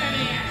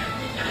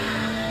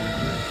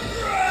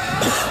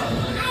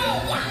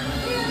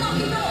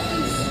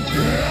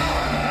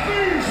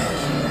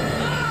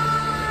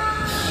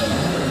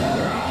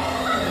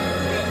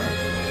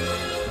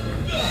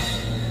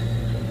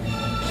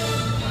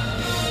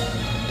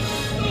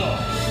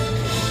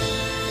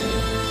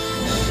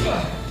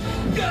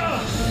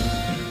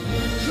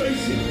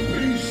 Tracy,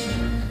 beast!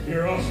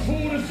 You're a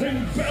fool to think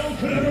Belle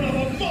could ever love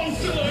a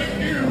monster like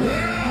you!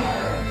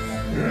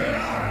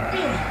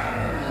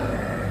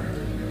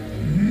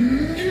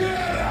 Get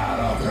out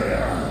of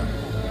here!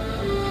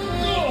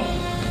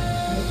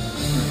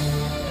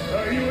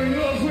 Are you in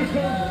love with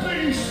her,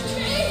 beast?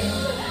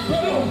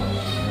 No!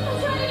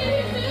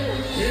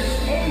 It's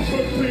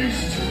over,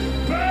 beast!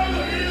 Belle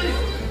is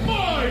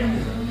mine!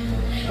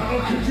 How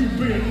could you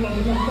be in love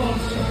with a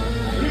monster?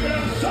 You can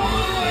have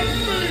someone like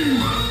me!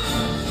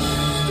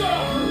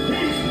 Stop!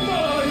 He's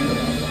mine!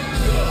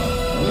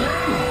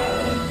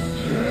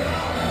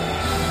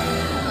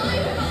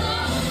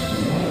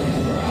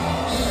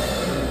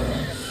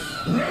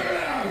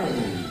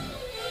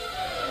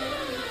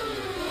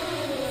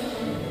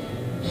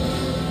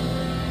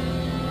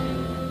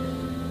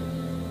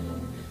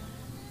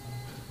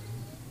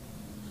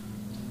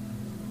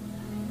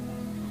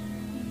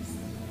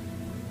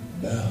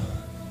 Belle.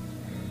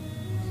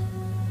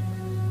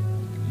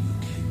 You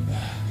came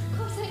back. Of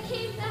course I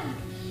came back.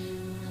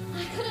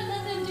 I couldn't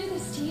let them do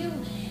this to you.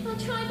 I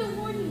tried to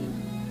warn you.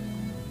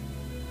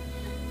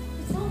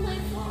 It's all my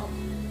fault.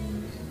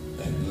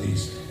 At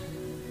least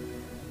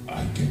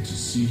I get to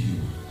see you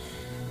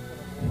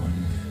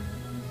one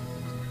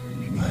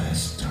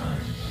last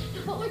time.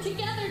 But we're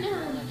together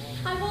now.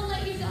 I won't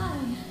let you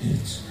die.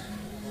 It's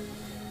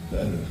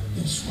better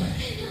this way.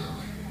 No.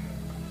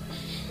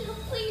 No,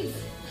 please.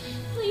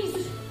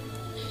 Please.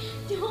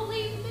 Don't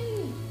leave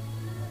me.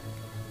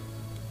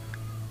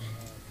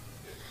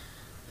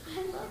 I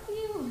love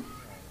you.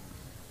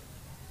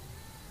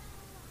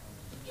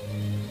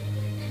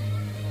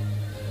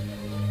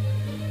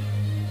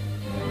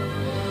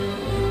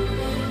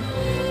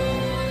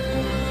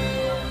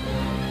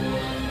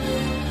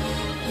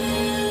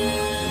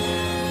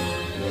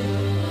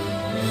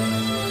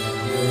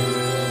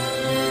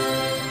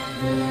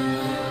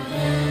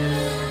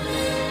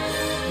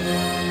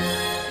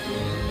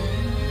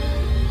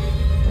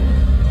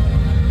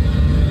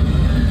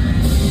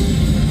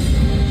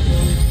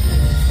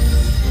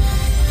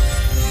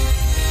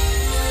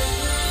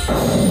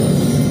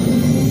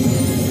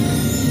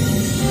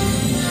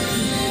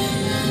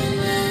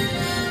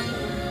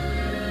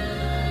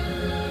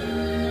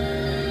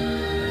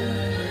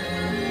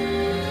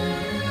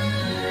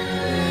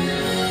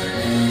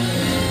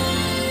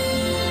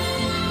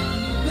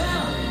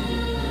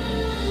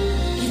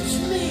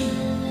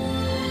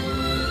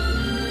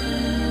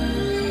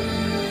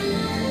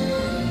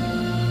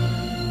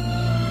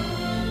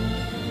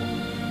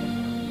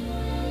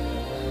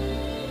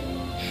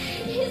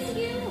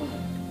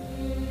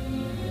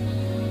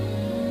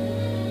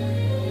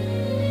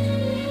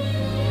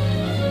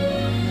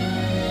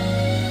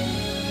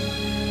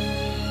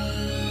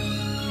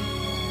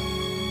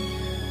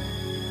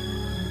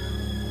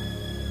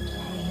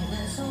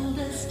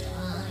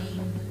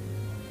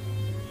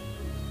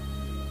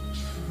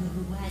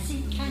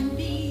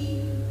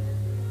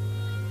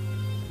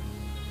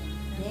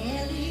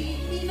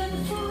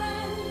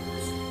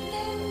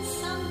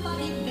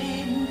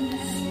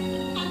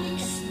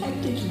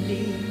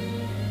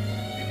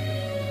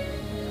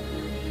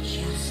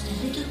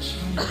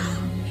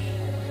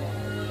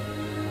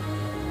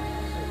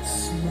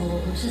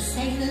 To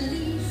say the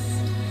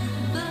least,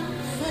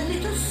 both a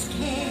little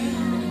scared,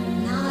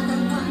 neither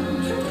one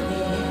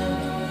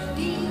prepared,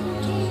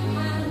 Beauty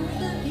and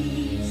the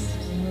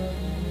Beast.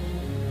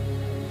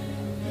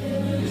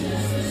 Never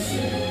just the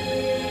same,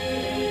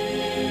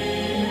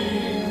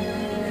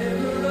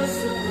 never a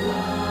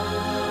surprise,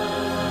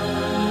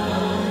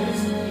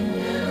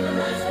 never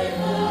as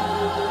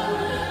before,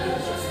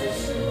 just as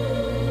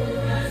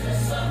sure as the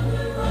sun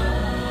will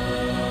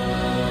rise.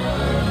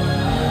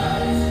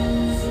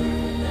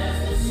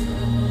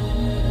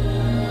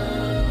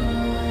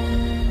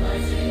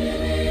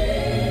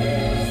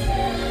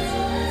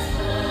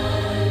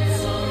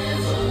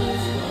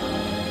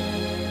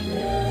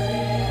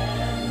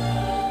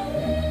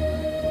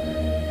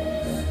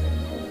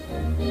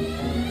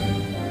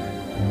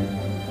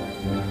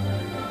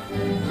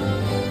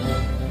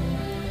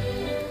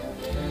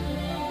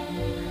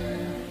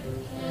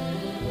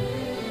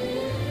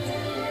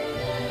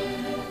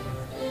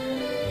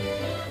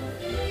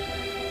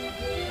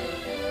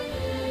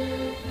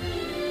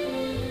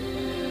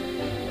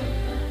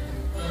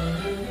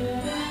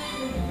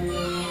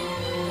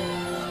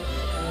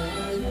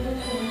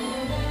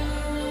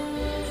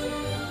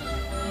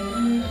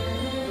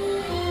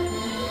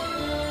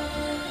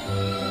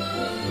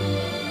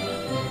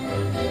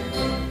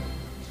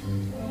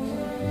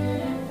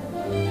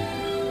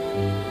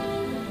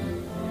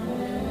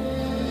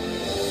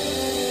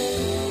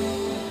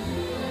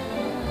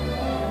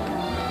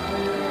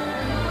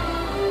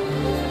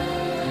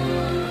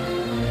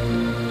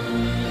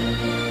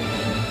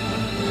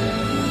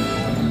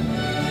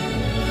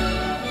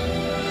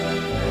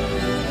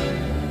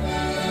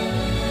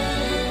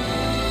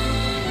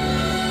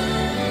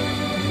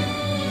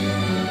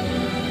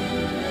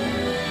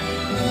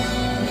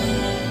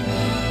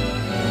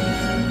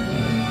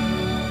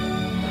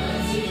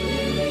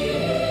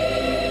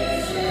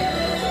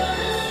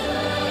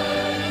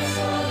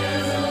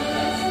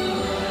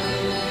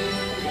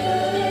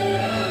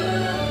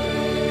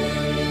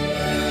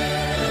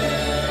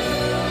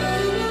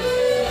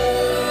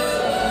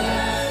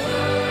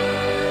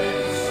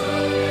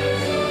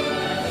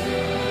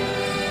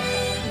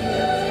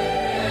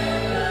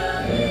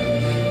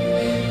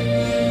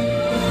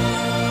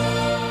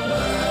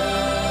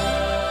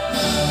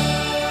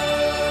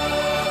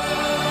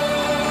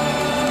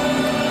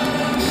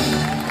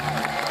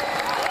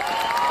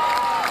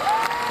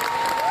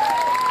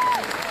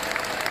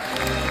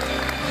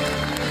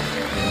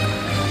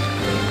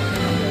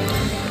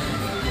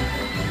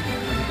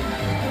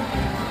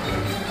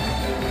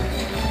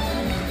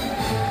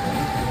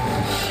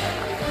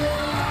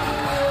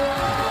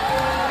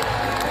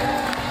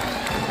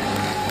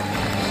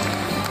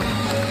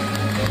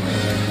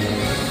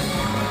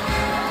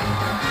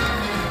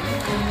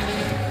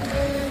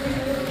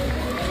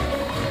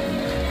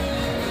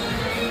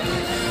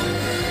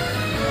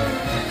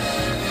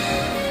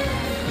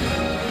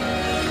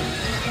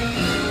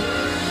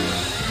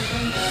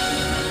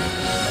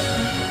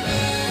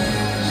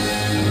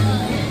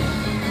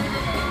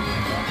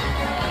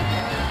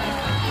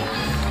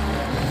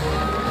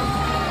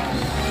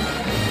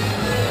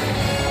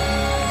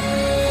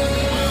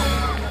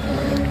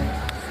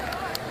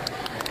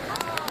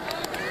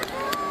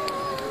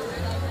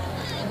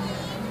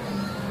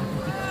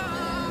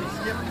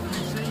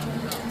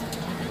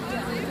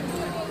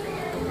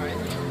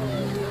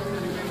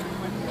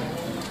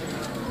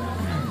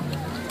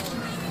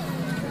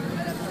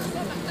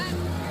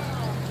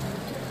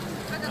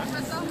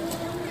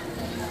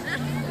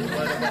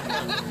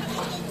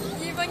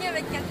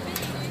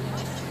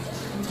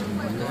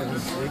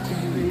 it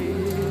can be.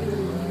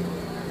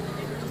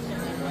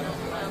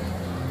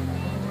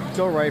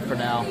 Go right for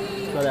now.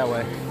 Go that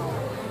way.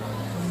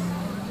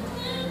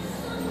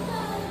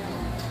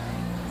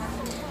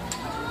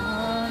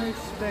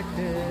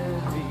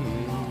 Unexpectedly.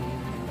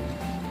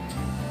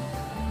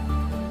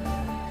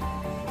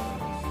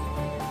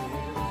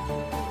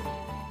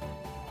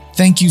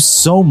 Thank you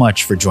so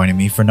much for joining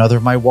me for another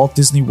of my Walt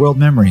Disney World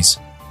memories.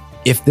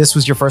 If this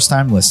was your first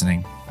time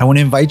listening, I want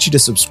to invite you to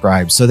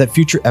subscribe so that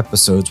future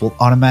episodes will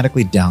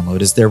automatically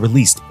download as they're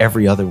released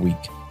every other week.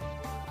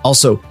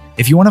 Also,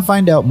 if you want to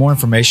find out more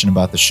information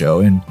about the show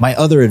and my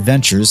other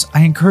adventures,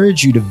 I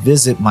encourage you to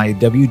visit my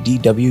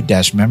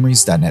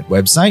wdw-memories.net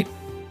website.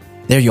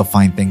 There you'll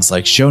find things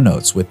like show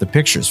notes with the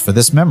pictures for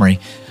this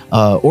memory,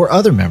 or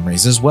other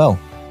memories as well.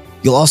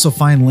 You'll also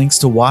find links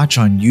to watch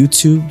on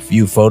YouTube,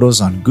 view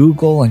photos on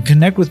Google, and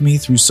connect with me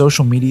through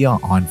social media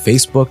on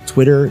Facebook,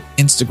 Twitter,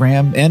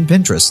 Instagram, and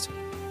Pinterest.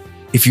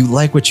 If you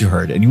like what you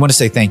heard and you want to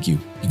say thank you,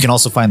 you can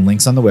also find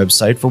links on the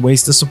website for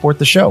ways to support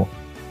the show.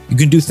 You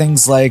can do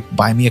things like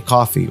buy me a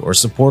coffee or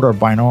support our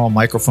binaural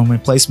microphone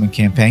replacement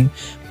campaign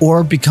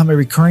or become a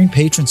recurring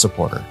patron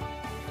supporter.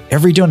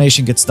 Every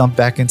donation gets dumped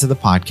back into the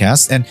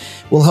podcast and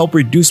will help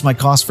reduce my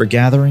cost for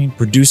gathering,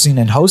 producing,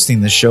 and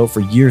hosting this show for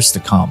years to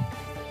come.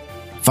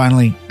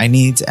 Finally, I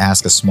need to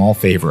ask a small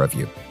favor of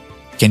you.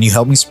 Can you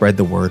help me spread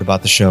the word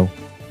about the show?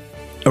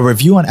 A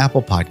review on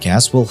Apple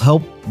Podcasts will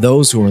help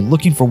those who are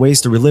looking for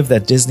ways to relive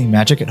that Disney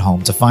magic at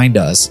home to find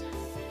us.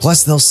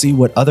 Plus, they'll see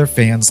what other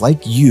fans like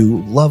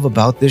you love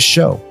about this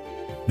show.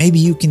 Maybe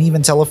you can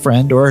even tell a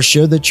friend or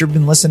share that you've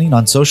been listening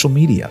on social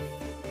media.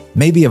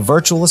 Maybe a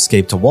virtual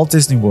escape to Walt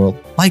Disney World,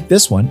 like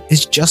this one,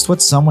 is just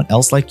what someone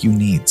else like you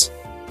needs.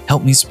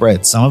 Help me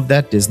spread some of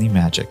that Disney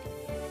magic.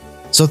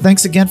 So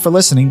thanks again for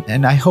listening,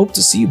 and I hope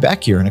to see you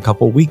back here in a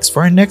couple weeks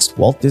for our next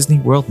Walt Disney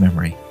World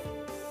memory.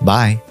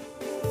 Bye.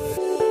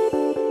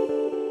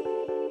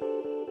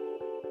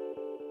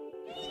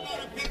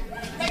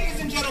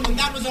 Ladies and gentlemen,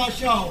 that was our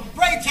show.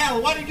 Pray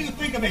tell, what did you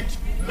think of it?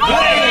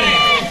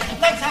 Great!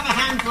 Let's have a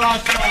hand for our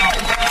show.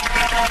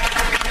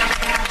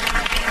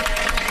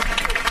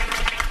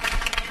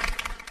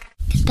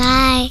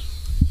 Bye.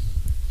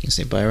 You can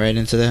say bye right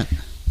into that?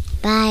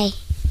 Bye.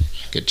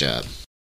 Good job.